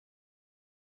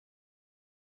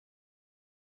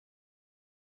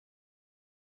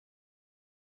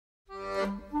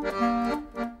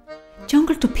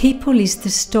Jungle2People is the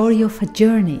story of a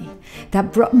journey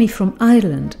that brought me from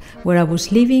Ireland, where I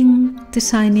was living,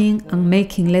 designing and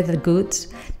making leather goods,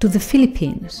 to the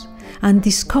Philippines and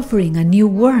discovering a new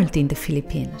world in the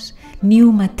Philippines,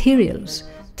 new materials,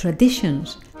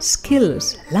 traditions,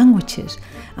 skills, languages,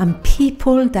 and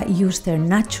people that use their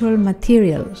natural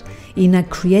materials in a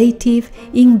creative,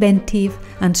 inventive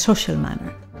and social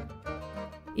manner.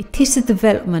 It is the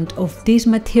development of these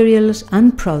materials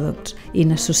and products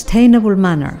in a sustainable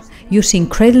manner, using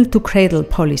cradle-to-cradle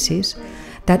policies,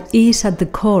 that is at the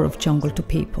core of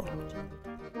Jungle2People.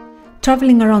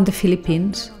 Traveling around the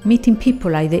Philippines, meeting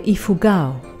people like the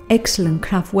Ifugao, excellent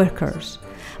craft workers,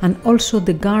 and also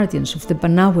the guardians of the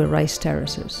Banawe rice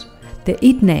terraces, the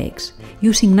Idnegs,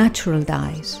 using natural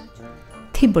dyes,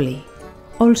 Tiboli,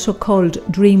 also called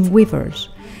dream weavers,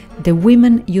 the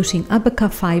women using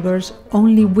abaca fibers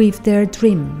only weave their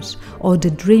dreams or the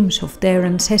dreams of their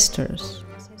ancestors.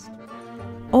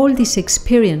 All these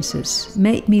experiences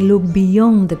made me look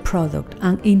beyond the product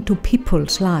and into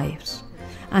people's lives,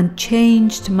 and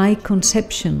changed my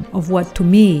conception of what to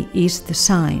me is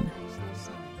design.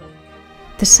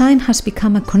 Design has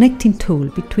become a connecting tool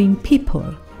between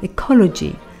people,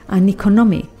 ecology and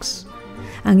economics,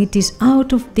 and it is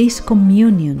out of this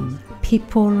communion,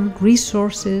 people,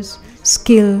 resources,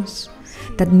 skills,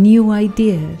 that new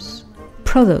ideas,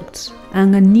 products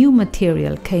and a new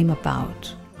material came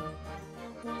about.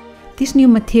 This new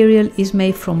material is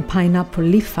made from pineapple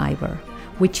leaf fiber,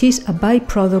 which is a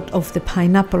byproduct of the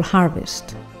pineapple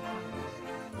harvest.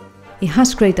 It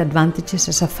has great advantages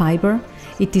as a fiber.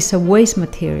 It is a waste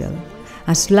material,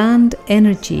 as land,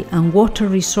 energy and water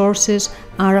resources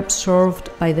are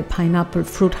absorbed by the pineapple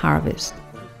fruit harvest.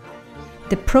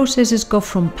 The processes go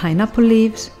from pineapple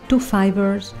leaves to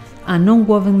fibers and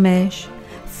non-woven mesh,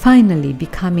 finally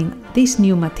becoming this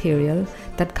new material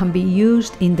that can be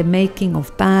used in the making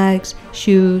of bags,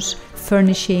 shoes,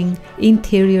 furnishing,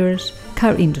 interiors,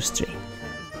 car industry.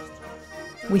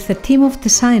 With a team of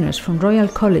designers from Royal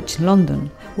College London,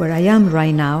 where I am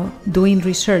right now doing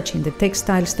research in the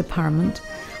textiles department,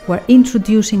 we're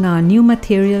introducing our new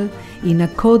material in a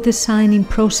co-designing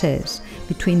process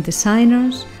between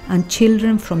designers and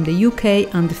children from the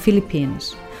UK and the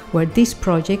Philippines, where this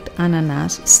project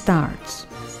Ananas starts.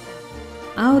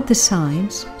 Our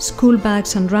designs, school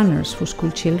bags and runners for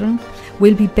school children,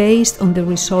 will be based on the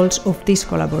results of this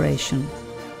collaboration.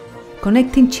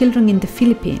 Connecting children in the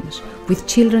Philippines with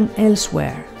children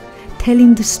elsewhere,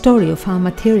 telling the story of our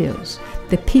materials,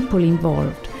 the people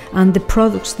involved and the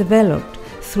products developed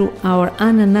through our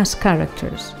Ananas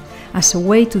characters, as a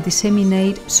way to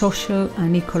disseminate social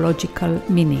and ecological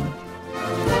meaning.